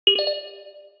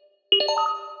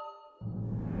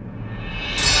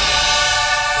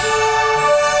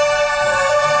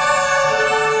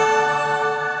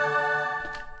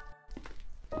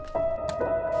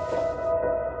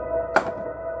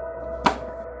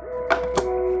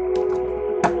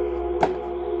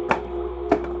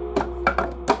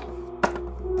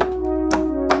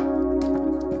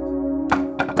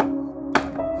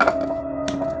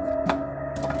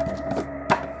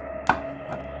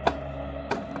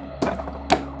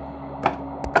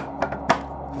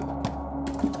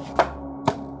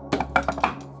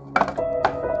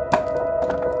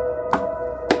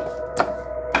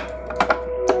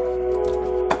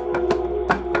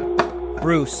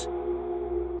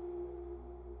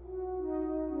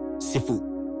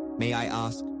Sifu, may I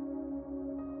ask?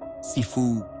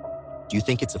 Sifu, do you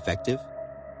think it's effective?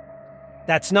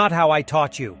 That's not how I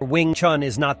taught you. Wing Chun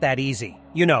is not that easy.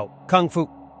 You know, Kung Fu.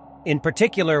 In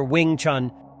particular, Wing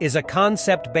Chun is a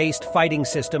concept-based fighting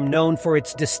system known for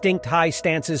its distinct high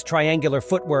stances, triangular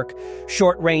footwork,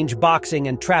 short-range boxing,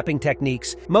 and trapping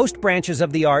techniques. Most branches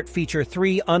of the art feature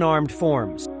 3 unarmed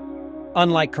forms.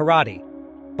 Unlike karate,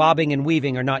 bobbing and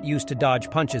weaving are not used to dodge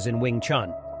punches in Wing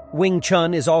Chun. Wing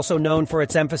Chun is also known for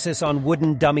its emphasis on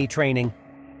wooden dummy training.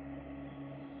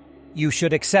 You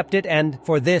should accept it, and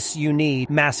for this you need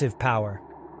massive power.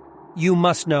 You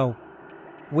must know,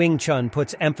 Wing Chun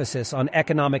puts emphasis on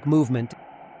economic movement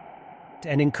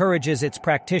and encourages its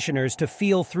practitioners to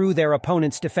feel through their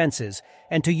opponent's defenses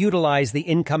and to utilize the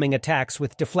incoming attacks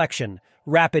with deflection,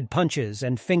 rapid punches,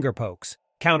 and finger pokes.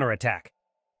 Counterattack.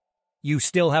 You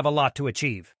still have a lot to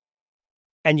achieve.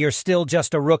 And you're still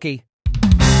just a rookie.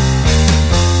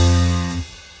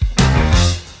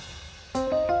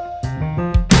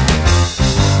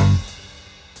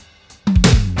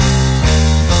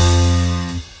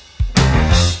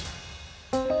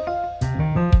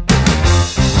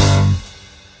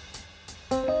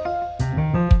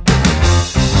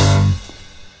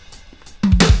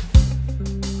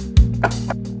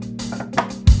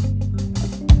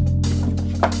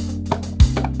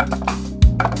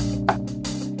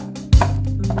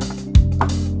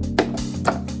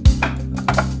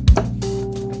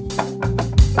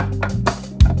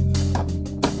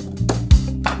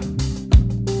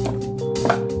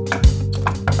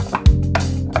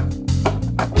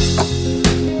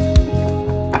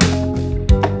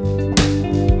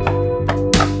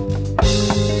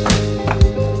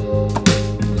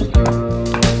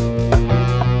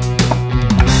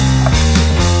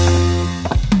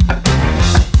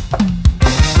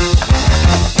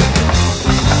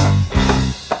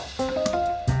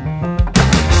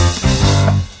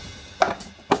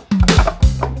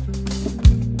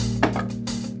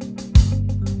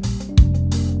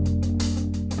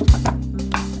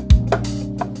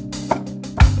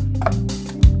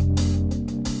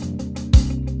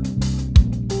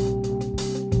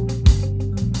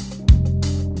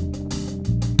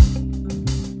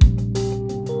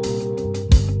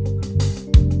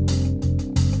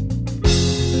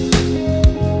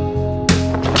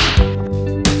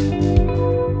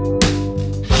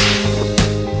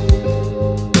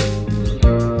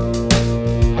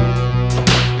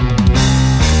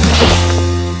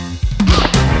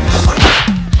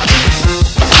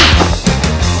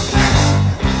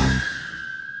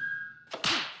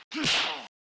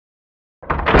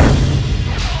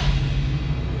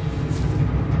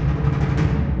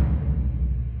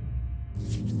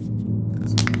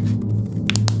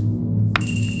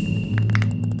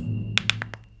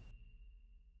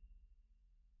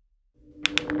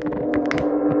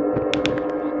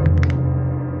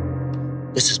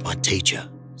 This is my teacher,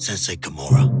 Sensei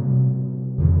Kimura.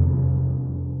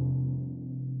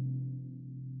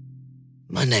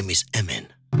 My name is Emin.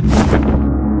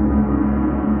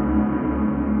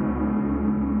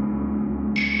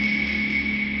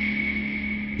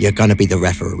 You're gonna be the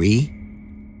referee?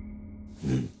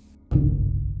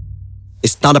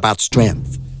 It's not about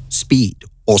strength, speed,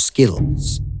 or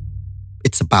skills.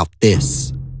 It's about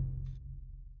this.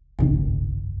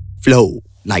 Flow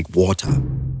like water.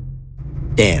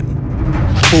 Then,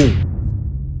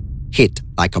 boom. Hit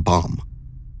like a bomb.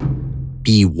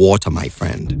 Be water, my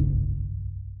friend.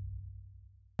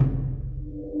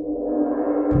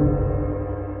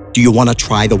 Do you want to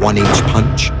try the 1-inch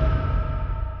punch?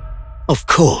 Of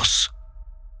course.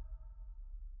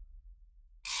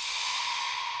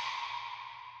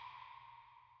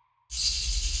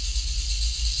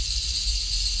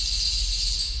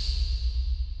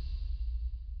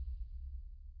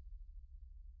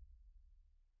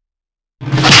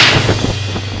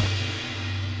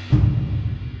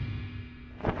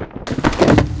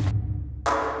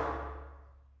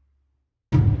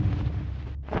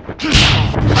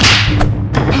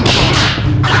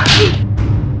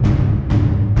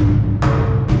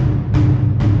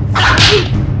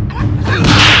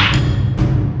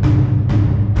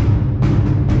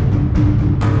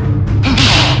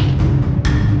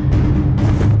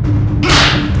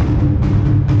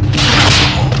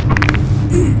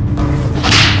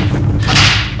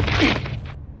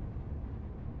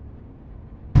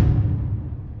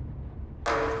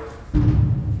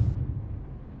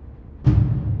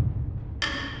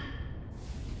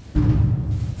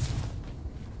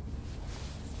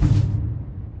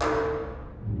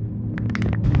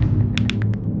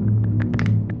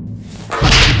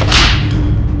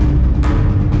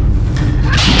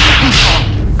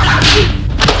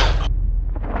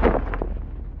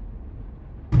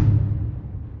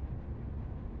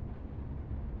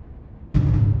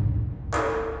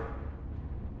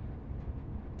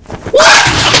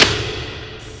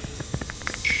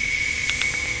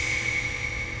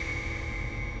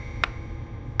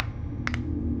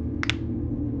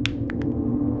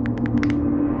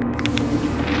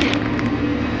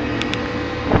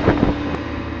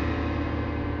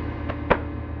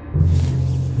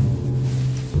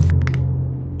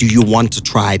 Do you want to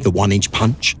try the 1-inch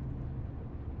punch?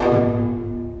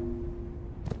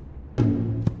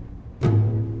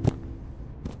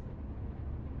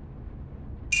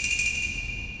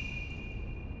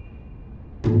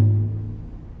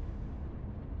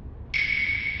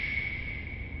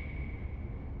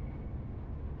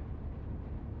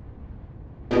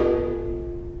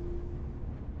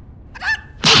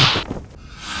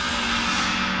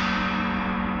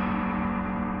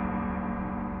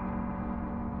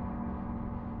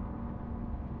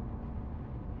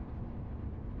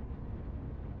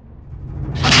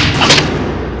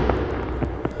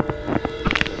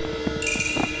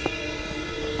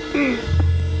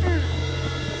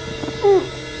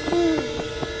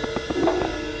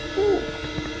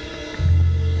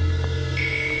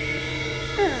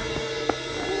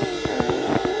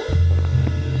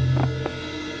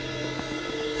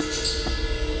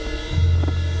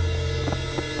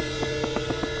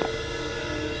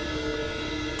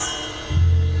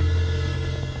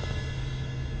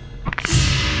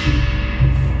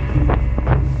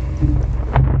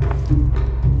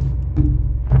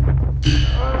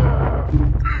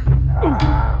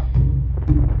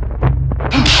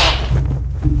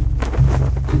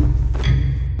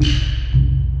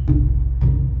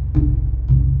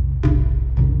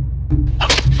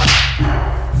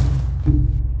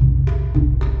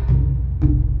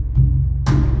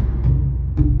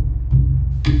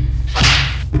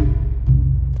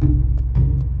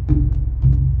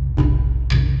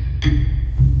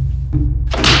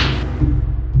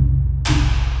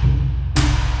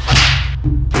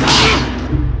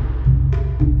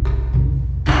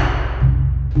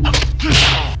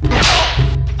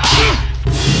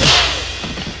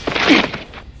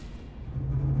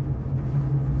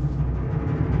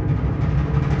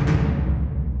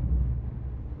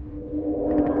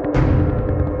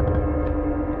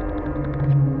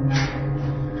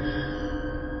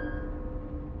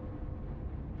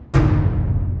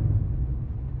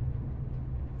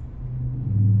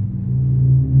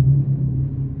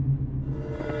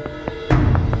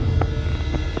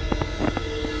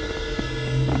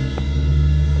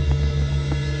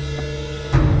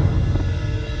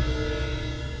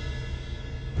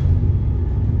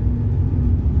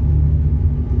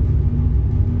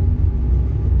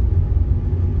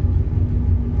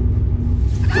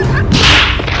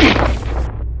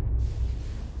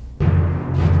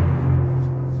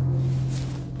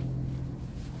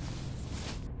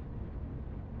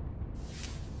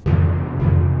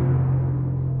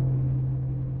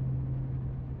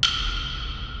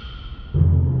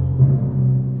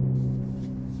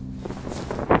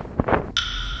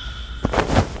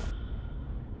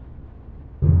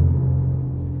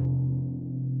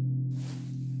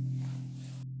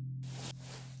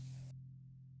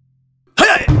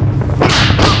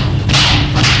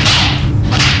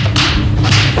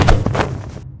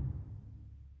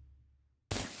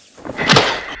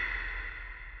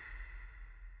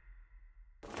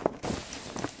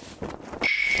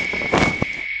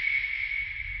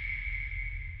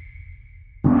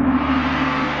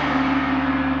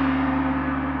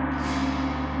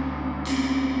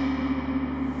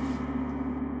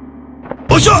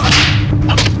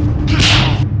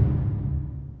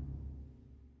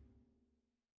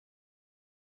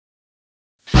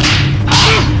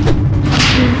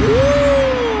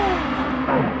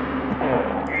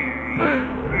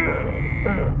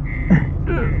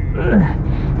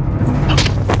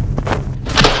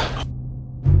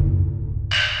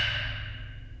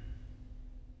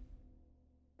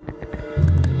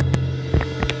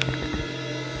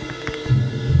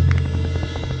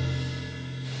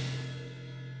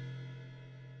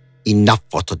 Enough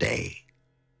for today.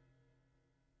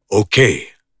 Okay.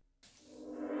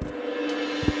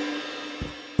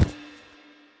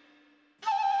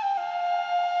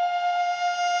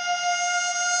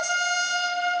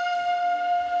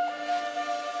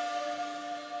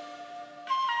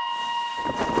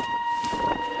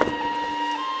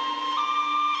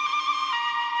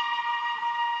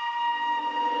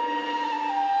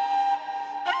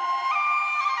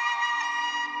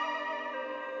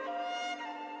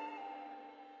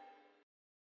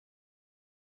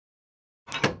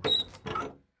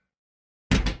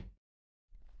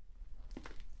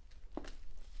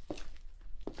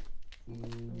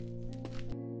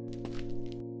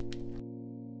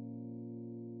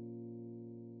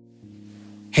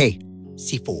 Hey,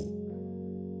 Sifu.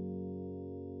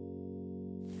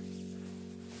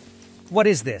 What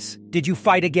is this? Did you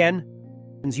fight again?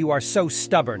 You are so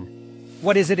stubborn.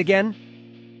 What is it again?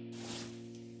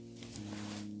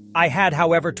 I had,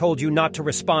 however, told you not to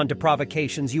respond to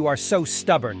provocations. You are so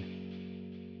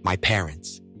stubborn. My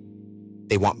parents.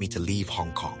 They want me to leave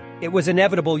Hong Kong. It was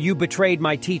inevitable you betrayed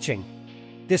my teaching.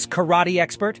 This karate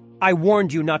expert, I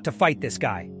warned you not to fight this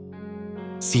guy.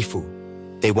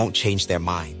 Sifu, they won't change their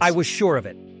minds. I was sure of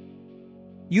it.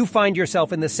 You find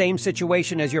yourself in the same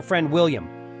situation as your friend William.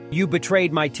 You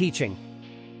betrayed my teaching.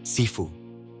 Sifu,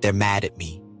 they're mad at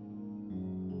me.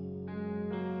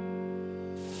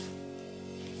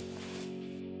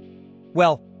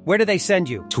 Well, where do they send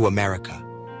you? To America.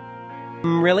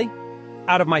 Really?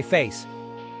 Out of my face.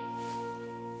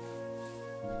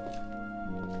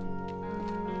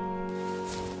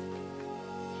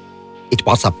 It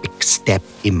was a big step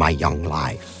in my young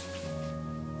life.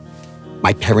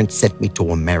 My parents sent me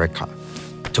to America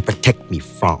to protect me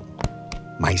from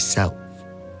myself.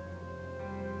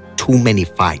 Too many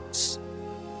fights.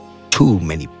 Too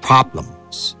many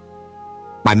problems.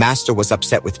 My master was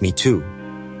upset with me too.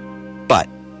 But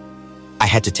I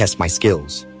had to test my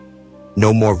skills.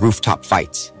 No more rooftop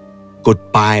fights.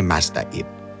 Goodbye, Master Ip.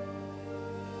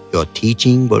 Your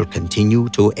teaching will continue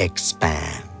to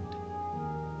expand.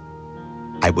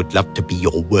 I would love to be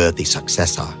your worthy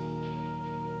successor.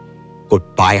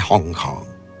 Goodbye, Hong Kong.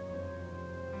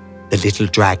 The little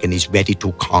dragon is ready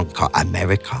to conquer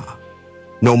America.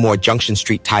 No more Junction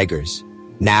Street tigers.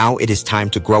 Now it is time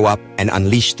to grow up and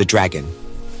unleash the dragon.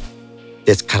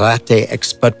 This karate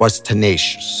expert was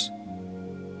tenacious.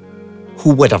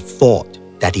 Who would have thought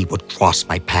that he would cross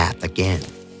my path again?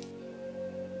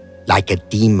 Like a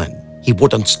demon, he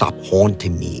wouldn't stop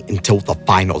haunting me until the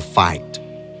final fight.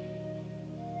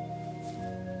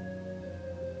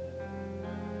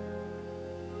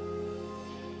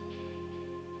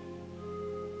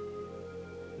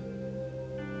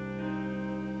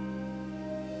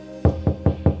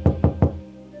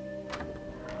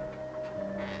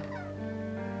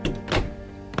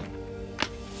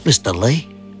 Mr. Lee,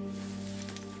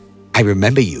 I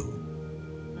remember you.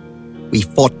 We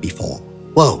fought before.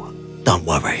 Whoa, don't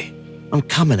worry. I'm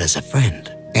coming as a friend.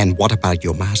 And what about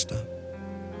your master?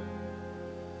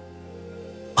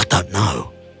 I don't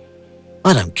know.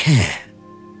 I don't care.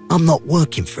 I'm not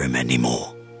working for him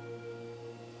anymore.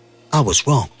 I was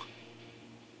wrong.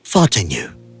 Fighting you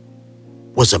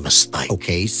was a mistake.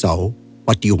 Okay, so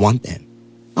what do you want then?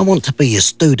 I want to be a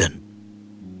student.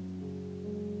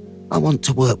 I want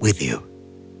to work with you.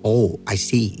 Oh, I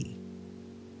see.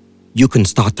 You can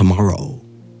start tomorrow.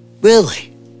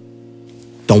 Really?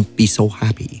 Don't be so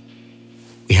happy.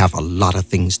 We have a lot of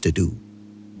things to do.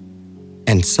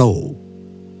 And so,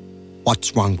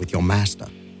 what's wrong with your master?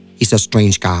 He's a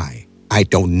strange guy. I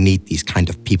don't need these kind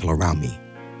of people around me.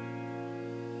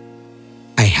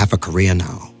 I have a career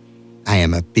now. I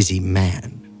am a busy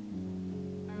man.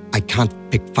 I can't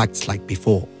pick fights like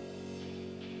before.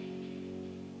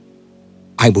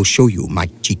 I will show you my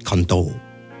Jeet Kune Do.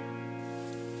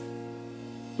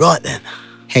 Right then.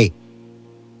 Hey.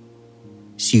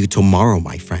 See you tomorrow,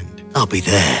 my friend. I'll be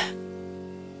there.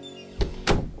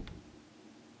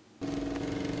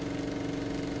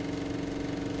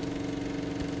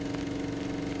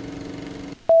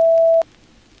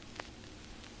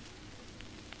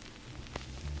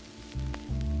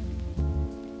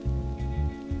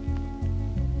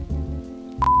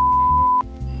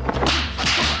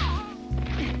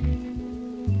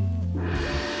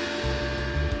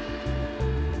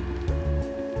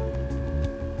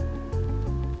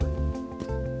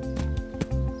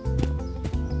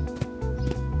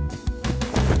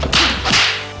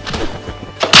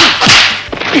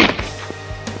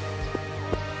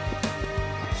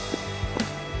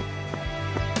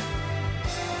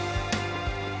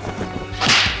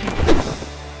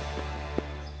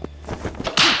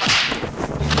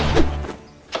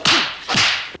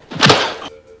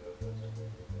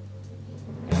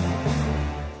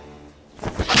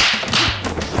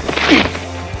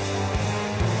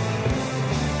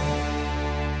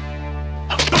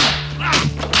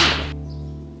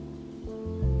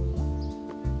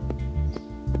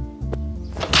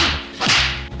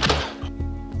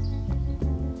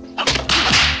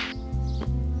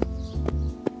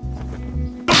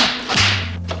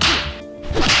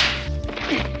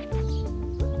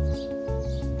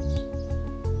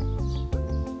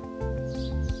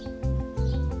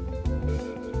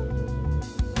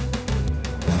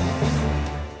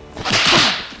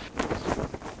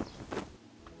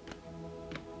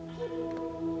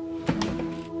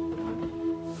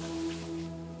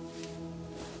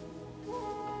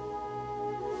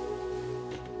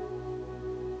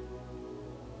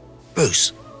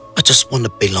 Bruce, I just want to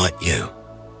be like you.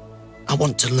 I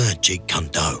want to learn Jeet Kune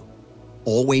Do.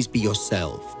 Always be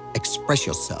yourself. Express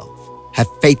yourself. Have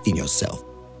faith in yourself.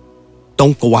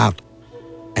 Don't go out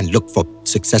and look for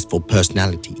successful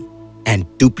personality and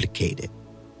duplicate it.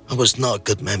 I was not a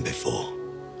good man before.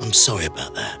 I'm sorry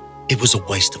about that. It was a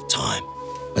waste of time.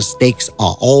 Mistakes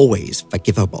are always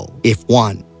forgivable if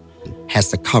one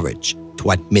has the courage to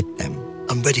admit them.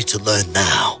 I'm ready to learn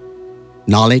now.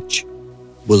 Knowledge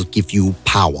will give you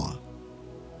power,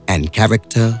 and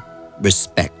character,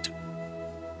 respect.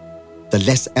 The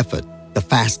less effort, the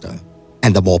faster,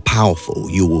 and the more powerful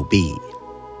you will be.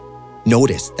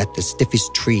 Notice that the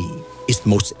stiffest tree is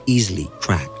most easily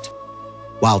cracked,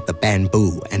 while the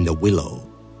bamboo and the willow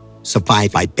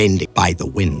survive by bending by the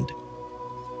wind.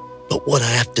 But what I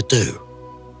have to do?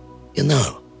 You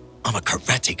know, I'm a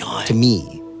karate guy. To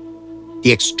me,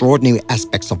 the extraordinary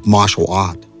aspects of martial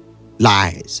art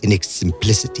lies in its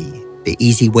simplicity. The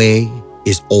easy way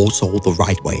is also the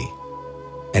right way,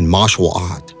 and martial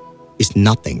art is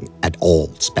nothing at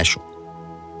all special.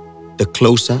 The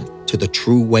closer to the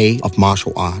true way of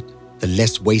martial art, the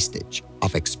less wastage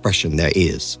of expression there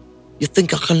is. You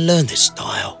think I can learn this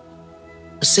style?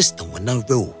 A system with no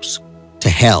rules? To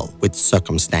hell with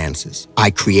circumstances.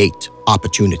 I create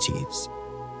opportunities.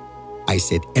 I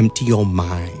said empty your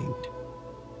mind.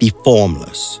 Be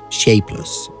formless,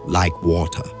 shapeless, like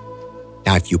water.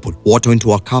 Now if you put water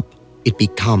into a cup, it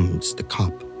becomes the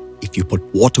cup. If you put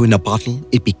water in a bottle,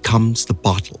 it becomes the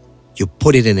bottle. You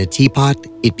put it in a teapot,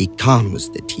 it becomes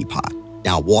the teapot.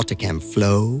 Now water can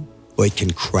flow or it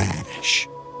can crash.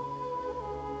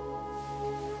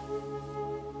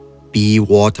 Be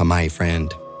water, my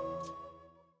friend.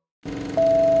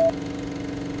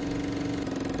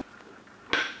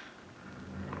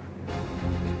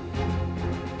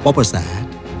 What was that?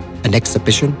 An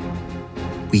exhibition?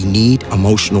 We need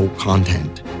emotional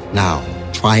content. Now,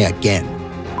 try again.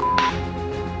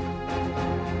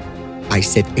 I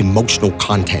said emotional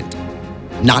content,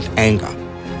 not anger.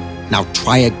 Now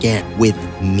try again with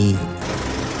me.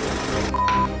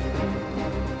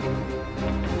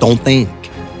 Don't think,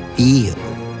 feel.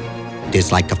 It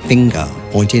is like a finger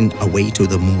pointing away to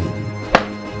the moon.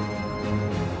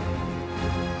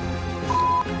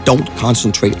 Don't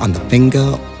concentrate on the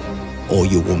finger or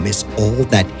you will miss all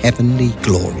that heavenly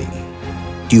glory.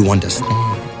 Do you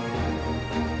understand?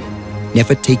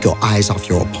 Never take your eyes off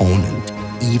your opponent,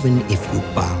 even if you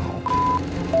bow.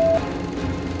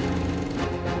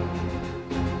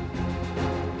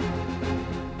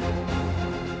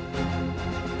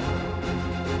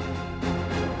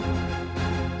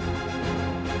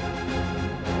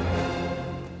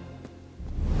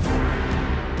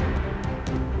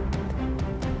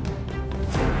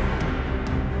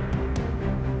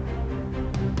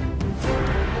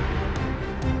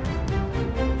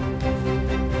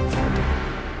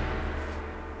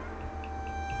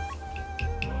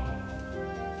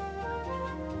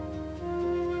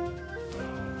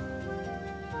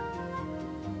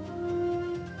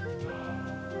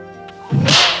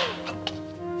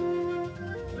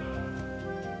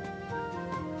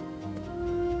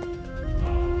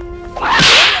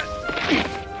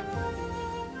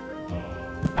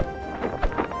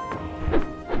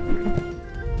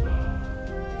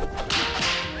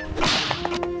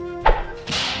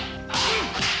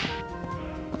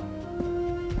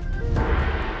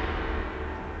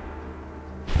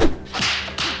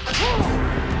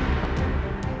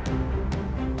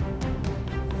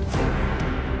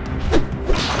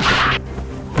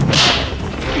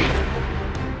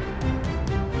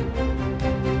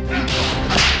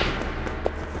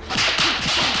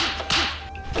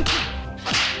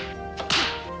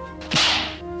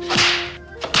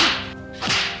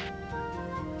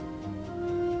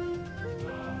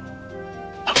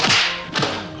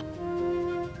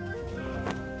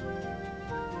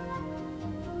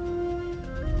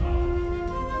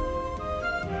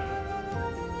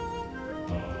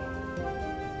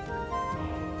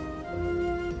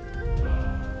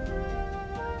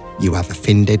 You have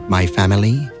offended my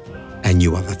family, and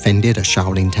you have offended a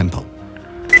Shaolin temple.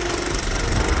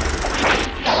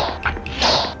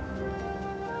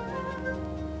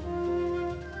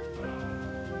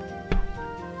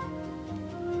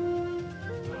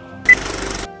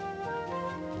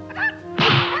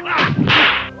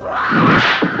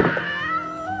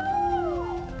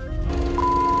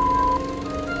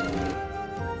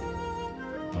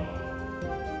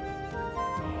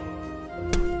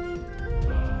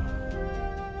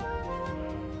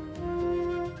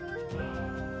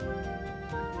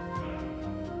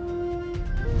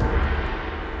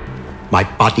 My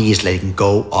body is letting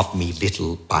go of me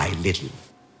little by little.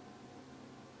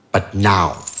 But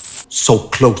now, so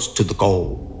close to the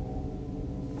goal,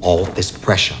 all this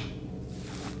pressure,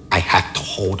 I have to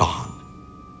hold on.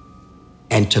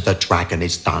 Enter the Dragon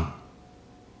is done.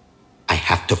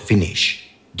 to finish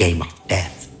Game of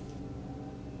Death.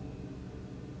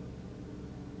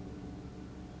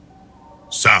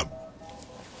 Sam,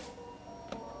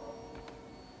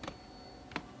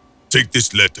 take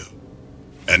this letter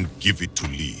and give it to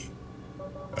Lee.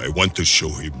 I want to show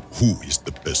him who is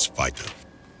the best fighter.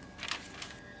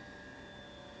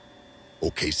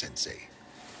 Okay, Sensei.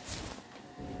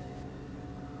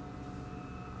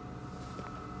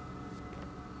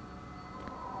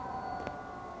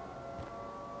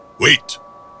 Wait.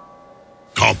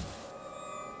 Come.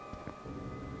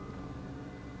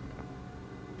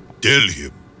 Tell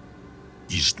him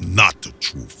he's not a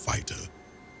true fighter.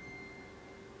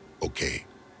 Okay.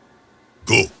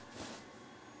 Go.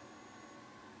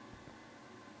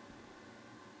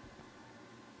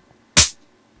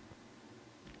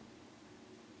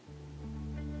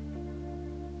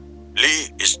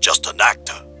 Lee is just an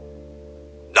actor,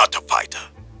 not a fighter.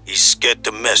 He's scared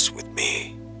to mess with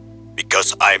me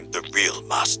because I'm the real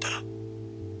master.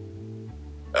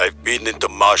 I've been into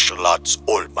martial arts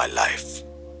all my life.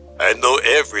 I know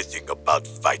everything about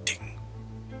fighting.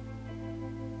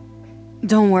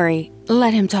 Don't worry,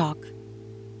 let him talk.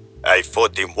 I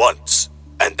fought him once,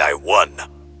 and I won.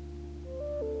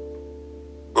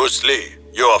 Bruce Lee,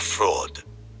 you're a fraud.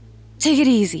 Take it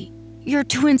easy. You're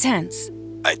too intense.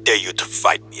 I dare you to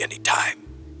fight me anytime.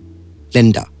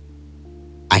 Linda,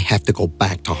 I have to go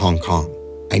back to Hong Kong.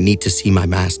 I need to see my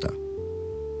master.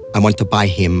 I want to buy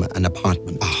him an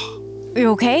apartment. You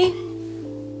okay?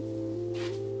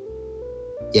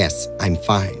 Yes, I'm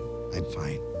fine. I'm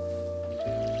fine.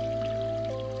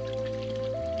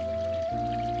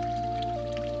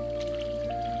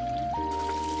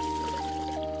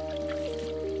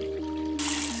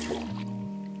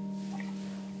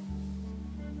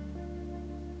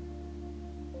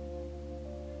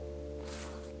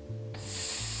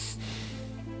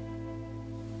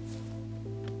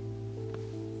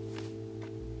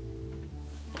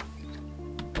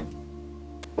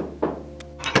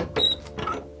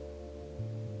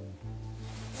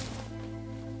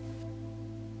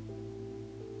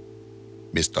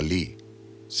 Mr. Lee,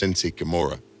 Sensei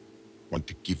Kimura want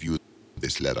to give you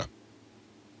this letter.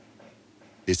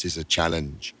 This is a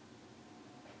challenge.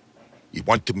 He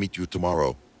want to meet you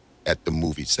tomorrow at the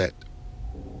movie set.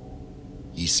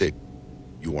 He said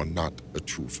you are not a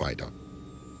true fighter.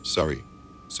 Sorry.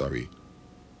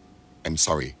 I'm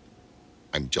sorry.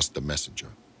 I'm just a messenger.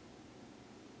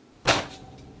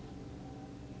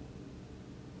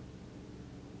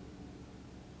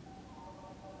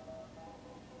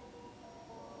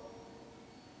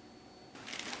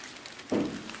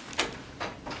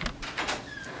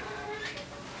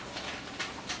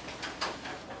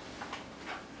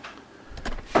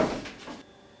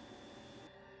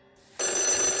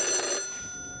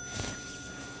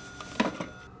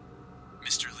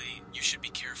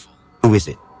 Who is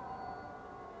it?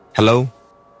 Hello?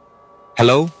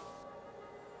 Hello?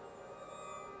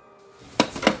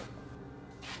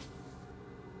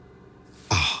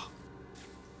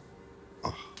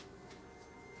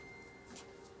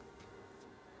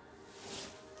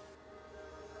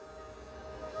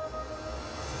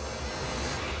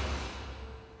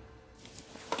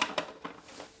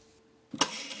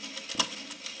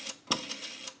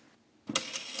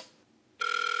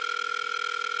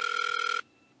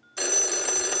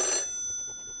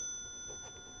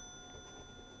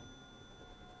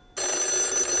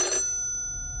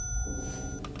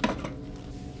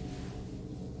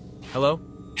 Hello?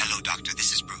 Hello, Doctor.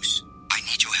 This is Bruce. I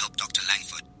need your help, Dr.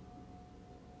 Langford.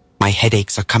 My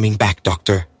headaches are coming back,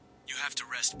 Doctor. You have to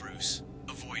rest, Bruce.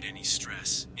 Avoid any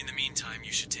stress. In the meantime,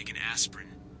 you should take an aspirin.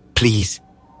 Please.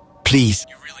 Please.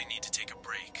 You really need to take a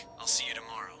break. I'll see you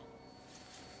tomorrow.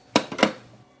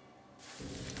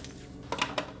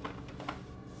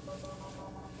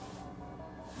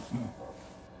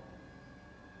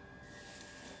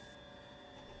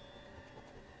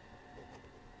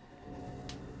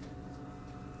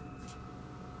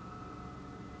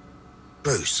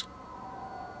 Bruce,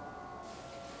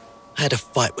 I had a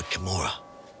fight with Kimura.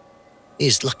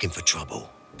 He's looking for trouble.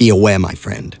 Be aware, my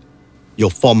friend. Your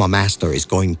former master is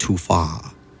going too far.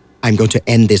 I'm going to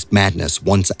end this madness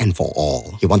once and for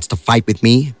all. He wants to fight with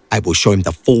me. I will show him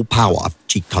the full power of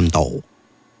Jeet Kune Do.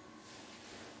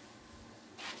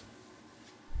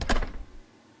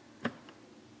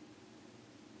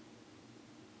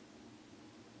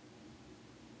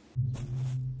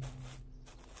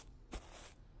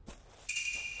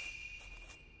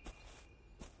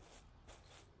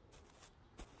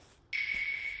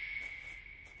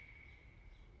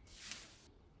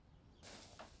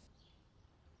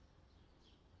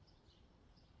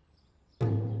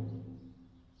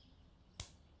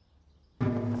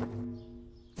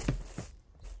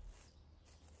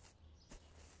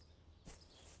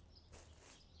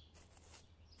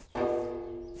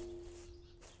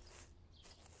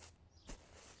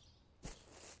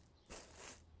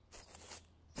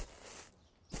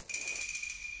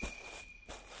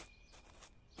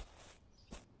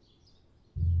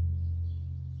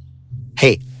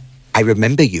 I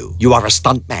remember you. You are a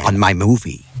stuntman on my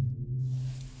movie.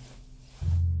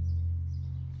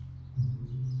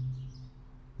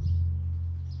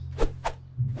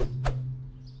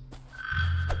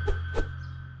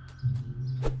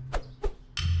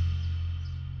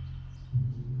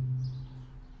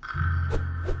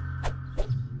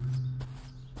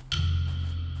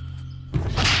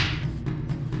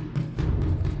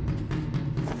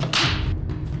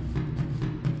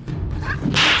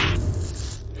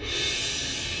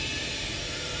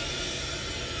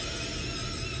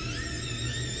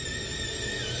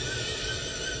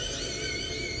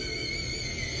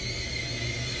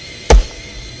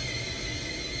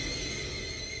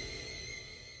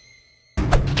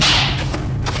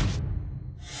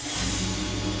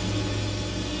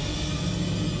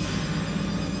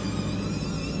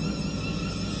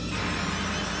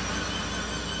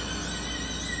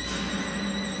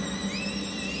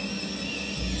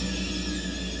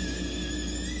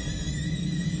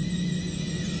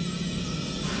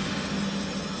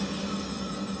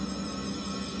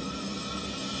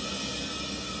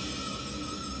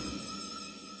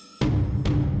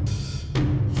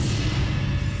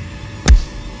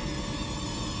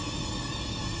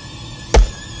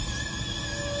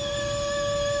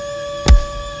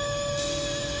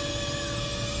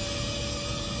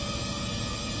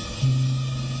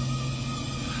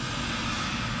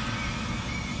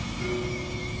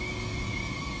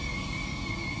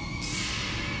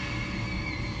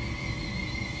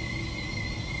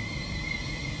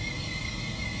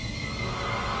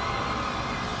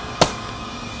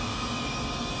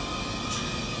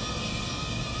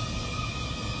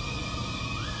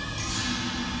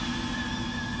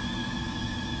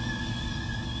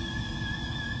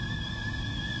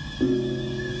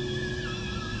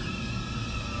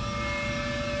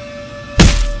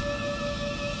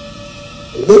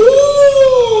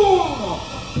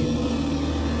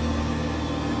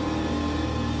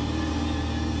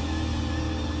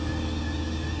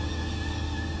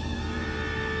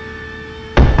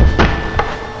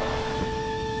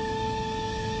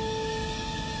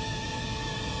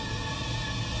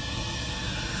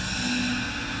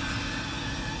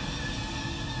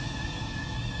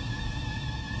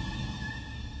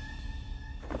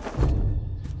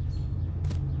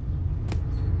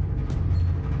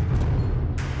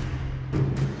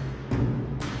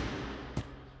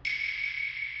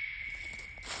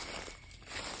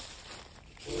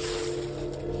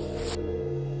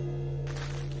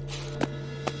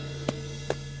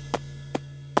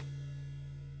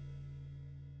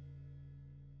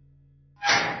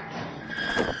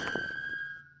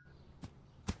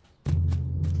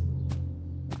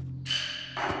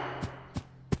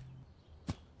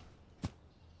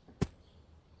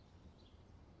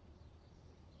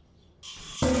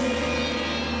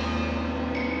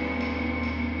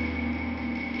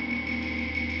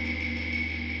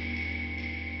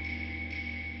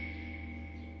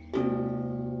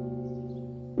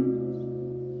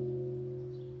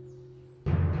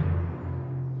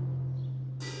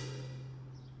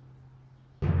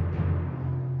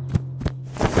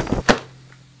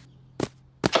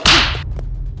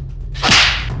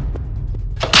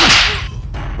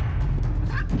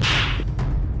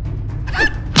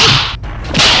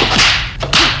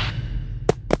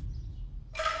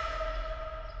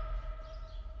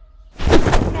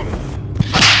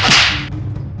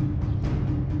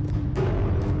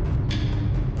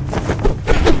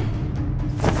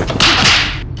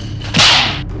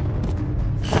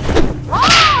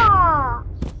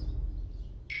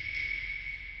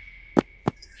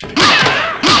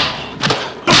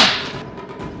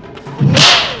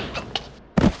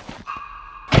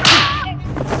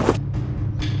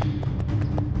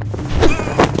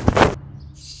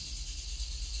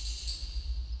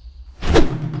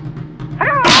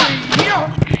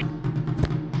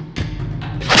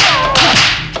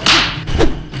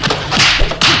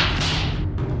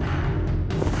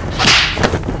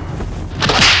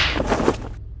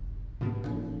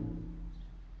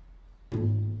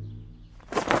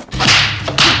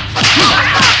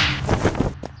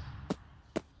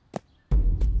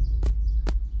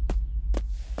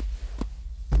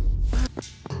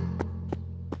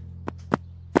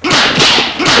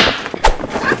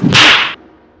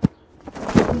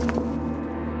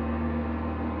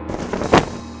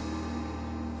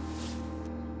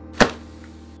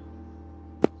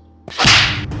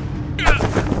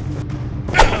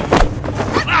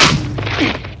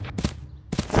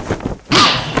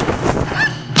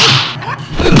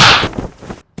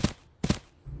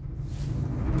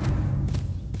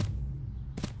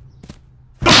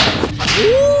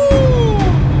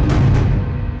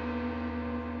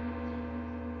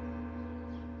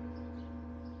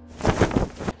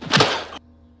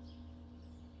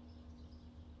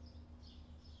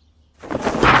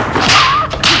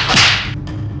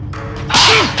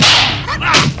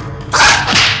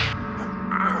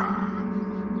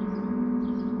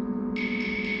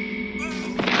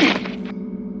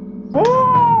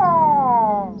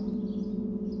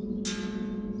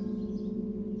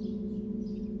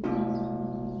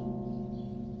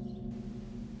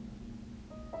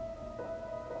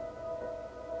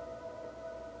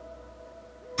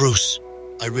 Bruce,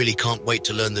 I really can't wait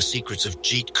to learn the secrets of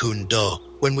Jeet Kune Do.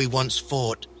 When we once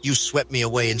fought, you swept me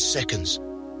away in seconds.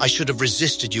 I should have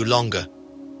resisted you longer.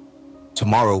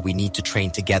 Tomorrow we need to train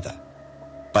together.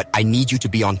 But I need you to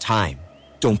be on time.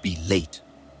 Don't be late.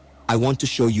 I want to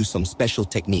show you some special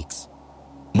techniques.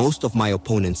 Most of my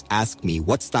opponents ask me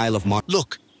what style of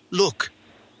Look!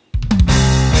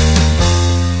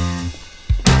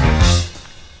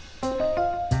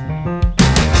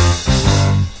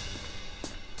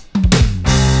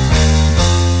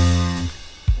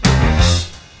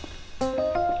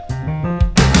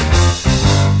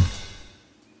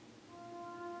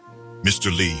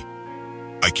 Mr. Lee,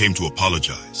 I came to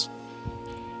apologize.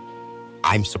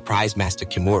 I'm surprised, Master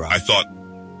Kimura. I thought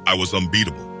I was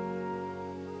unbeatable.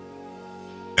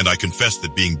 And I confess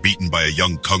that being beaten by a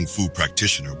young kung fu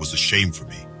practitioner was a shame for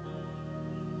me.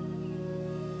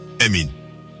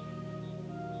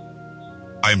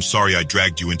 I am sorry I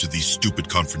dragged you into these stupid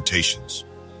confrontations.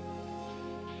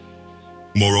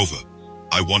 Moreover,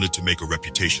 I wanted to make a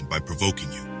reputation by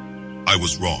provoking you. I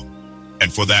was wrong.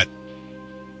 And for that,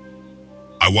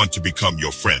 I want to become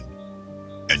your friend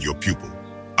and your pupil.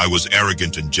 I was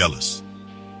arrogant and jealous.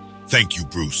 Thank you,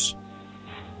 Bruce.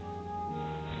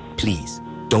 Please,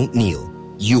 don't kneel.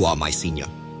 You are my senior.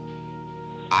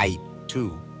 I,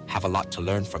 too, have a lot to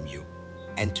learn from you.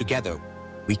 And together,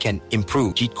 we can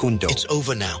improve Jeet Kune Do. It's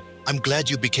over now. I'm glad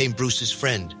you became Bruce's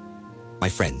friend. My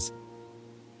friends,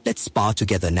 let's spar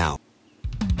together now.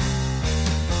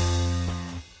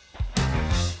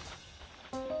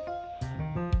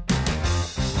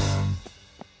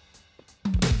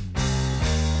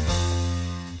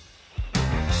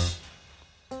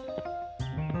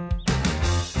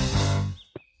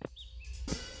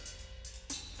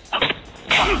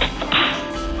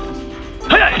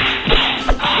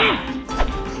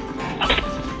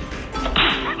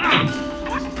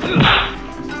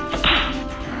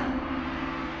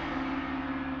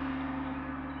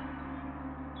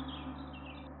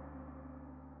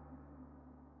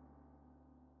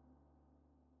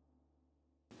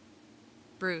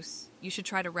 Bruce, you should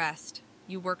try to rest.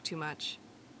 You work too much.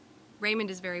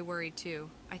 Raymond is very worried too.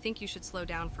 I think you should slow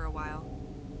down for a while.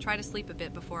 Try to sleep a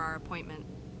bit before our appointment.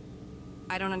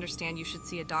 I don't understand you should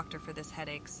see a doctor for this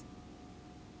headaches.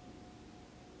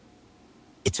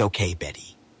 It's okay,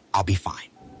 Betty. I'll be fine.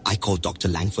 I called Dr.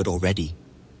 Langford already.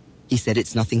 He said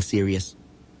it's nothing serious.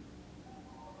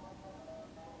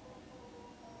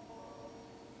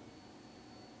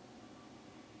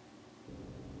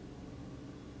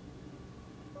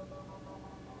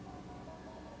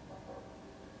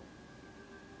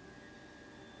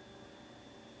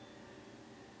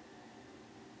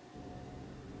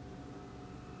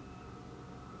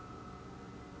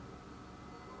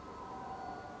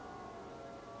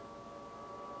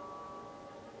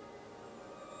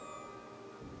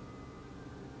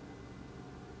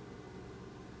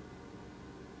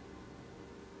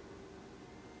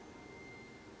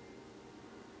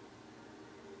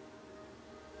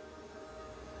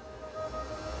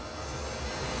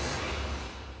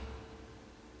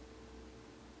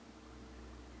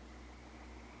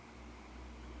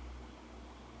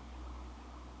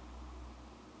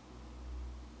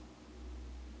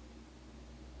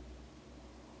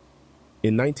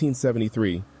 In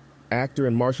 1973, actor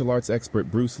and martial arts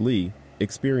expert Bruce Lee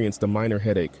experienced a minor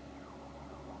headache.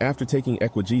 After taking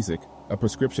Equagesic, a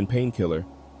prescription painkiller,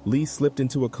 Lee slipped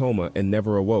into a coma and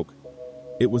never awoke.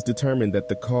 It was determined that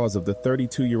the cause of the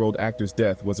 32-year-old actor's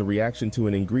death was a reaction to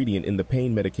an ingredient in the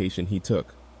pain medication he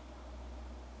took.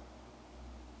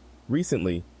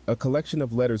 Recently, a collection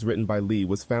of letters written by Lee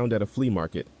was found at a flea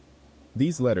market.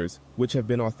 These letters, which have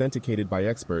been authenticated by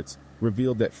experts,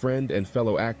 revealed that friend and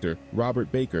fellow actor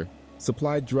Robert Baker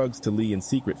supplied drugs to Lee in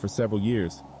secret for several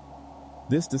years.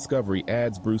 This discovery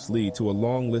adds Bruce Lee to a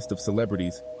long list of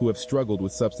celebrities who have struggled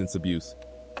with substance abuse.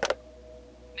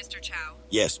 Mr. Chow?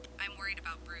 Yes. I'm worried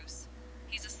about Bruce.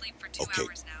 He's asleep for 2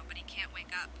 hours now, but he can't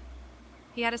wake up.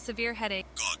 He had a severe headache.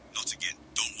 God, not again.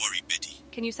 Don't worry, Betty.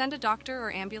 Can you send a doctor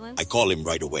or ambulance? I call him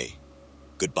right away.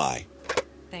 Goodbye.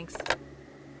 Thanks.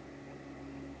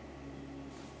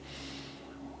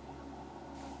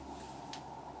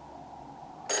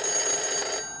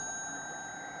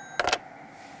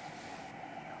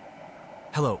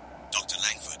 Hello. Dr.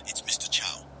 Langford, it's Mr.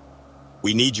 Chow.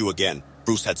 We need you again.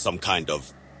 Bruce had some kind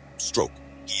of stroke.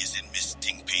 He is in Miss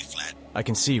Ting Pei flat. I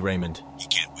can see Raymond. He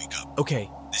can't wake up.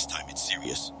 Okay. This time it's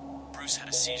serious. Bruce had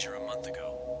a seizure a month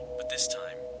ago, but this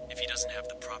time, if he doesn't have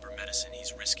the proper medicine,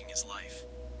 he's risking his life.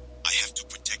 I have to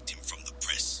protect him from the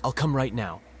press. I'll come right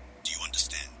now. Do you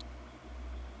understand?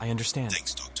 I understand.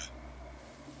 Thanks, Doctor.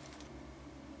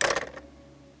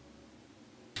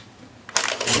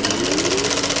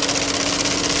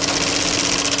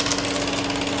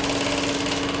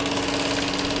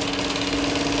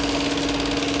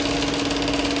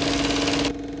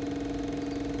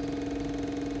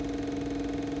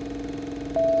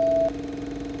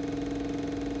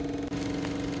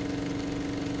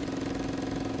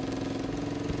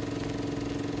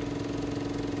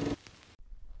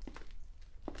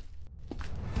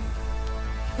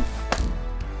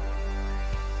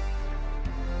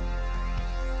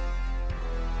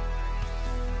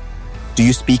 Do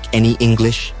you speak any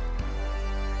English?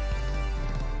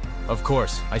 Of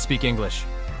course, I speak English.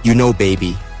 You know,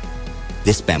 baby,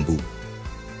 this bamboo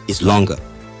is longer,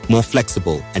 more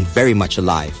flexible, and very much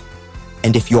alive.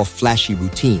 And if your flashy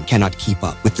routine cannot keep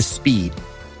up with the speed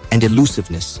and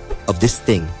elusiveness of this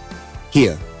thing,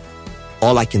 here,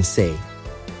 all I can say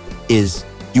is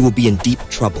you will be in deep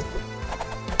trouble.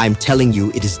 I'm telling you,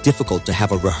 it is difficult to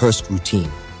have a rehearsed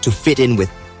routine, to fit in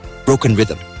with broken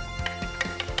rhythm.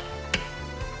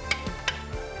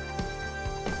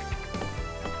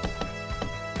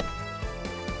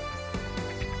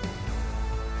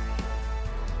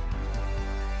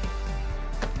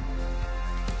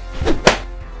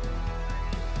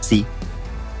 See,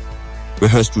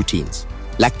 rehearsed routines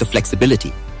lack the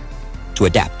flexibility to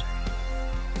adapt.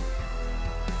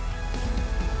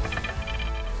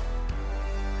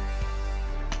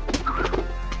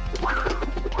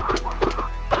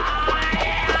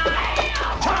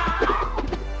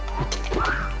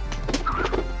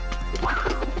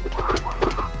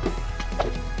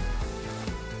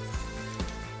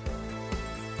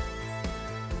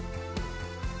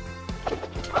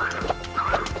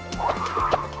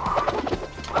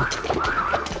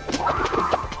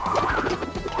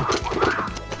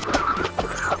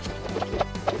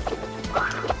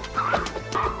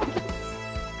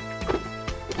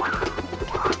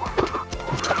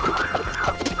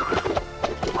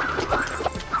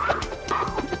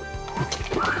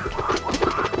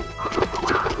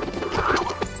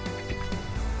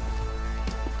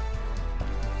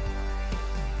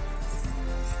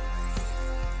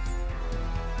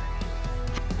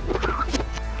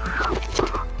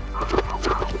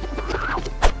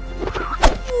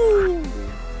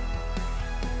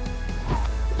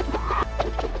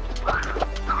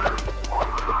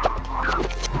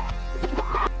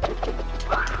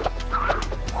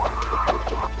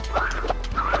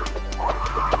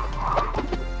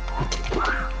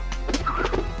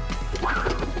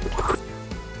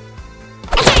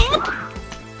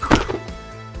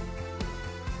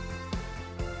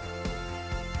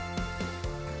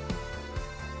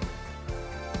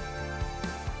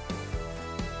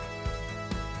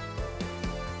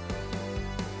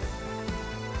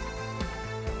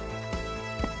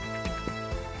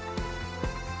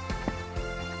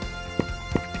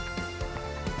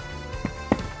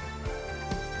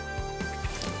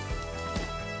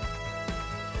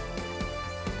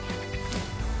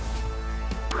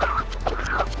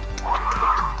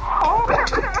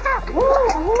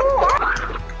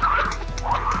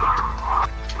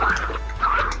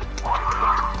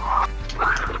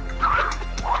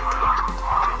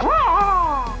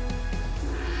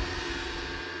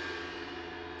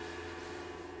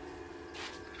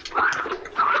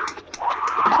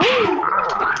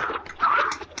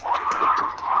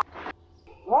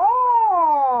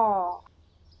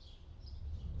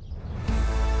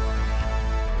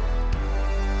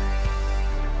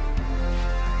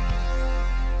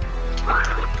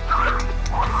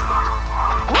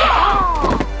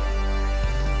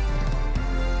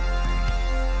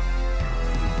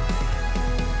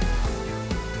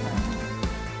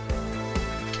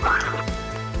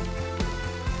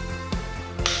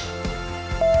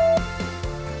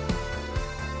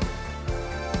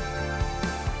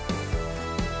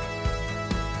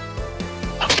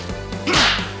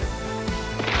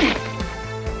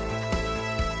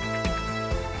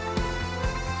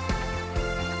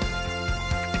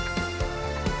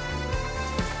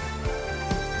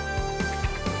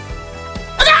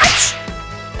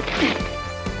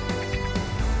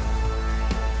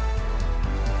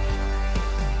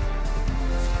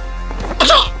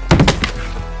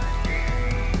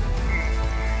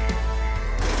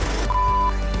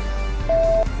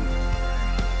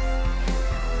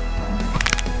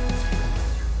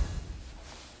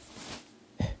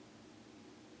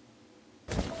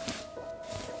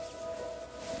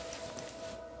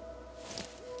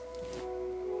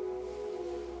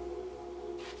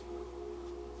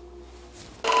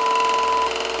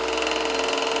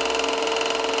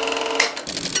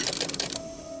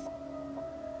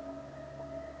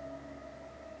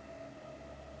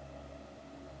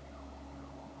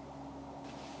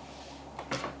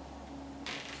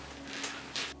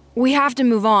 We have to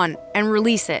move on and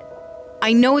release it.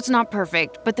 I know it's not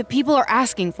perfect, but the people are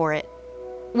asking for it.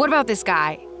 What about this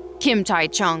guy, Kim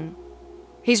Tae-chung?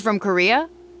 He's from Korea?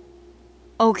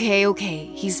 Okay,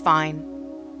 he's fine.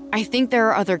 I think there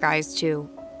are other guys too.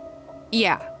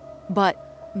 Yeah,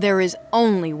 but there is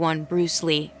only one Bruce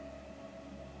Lee.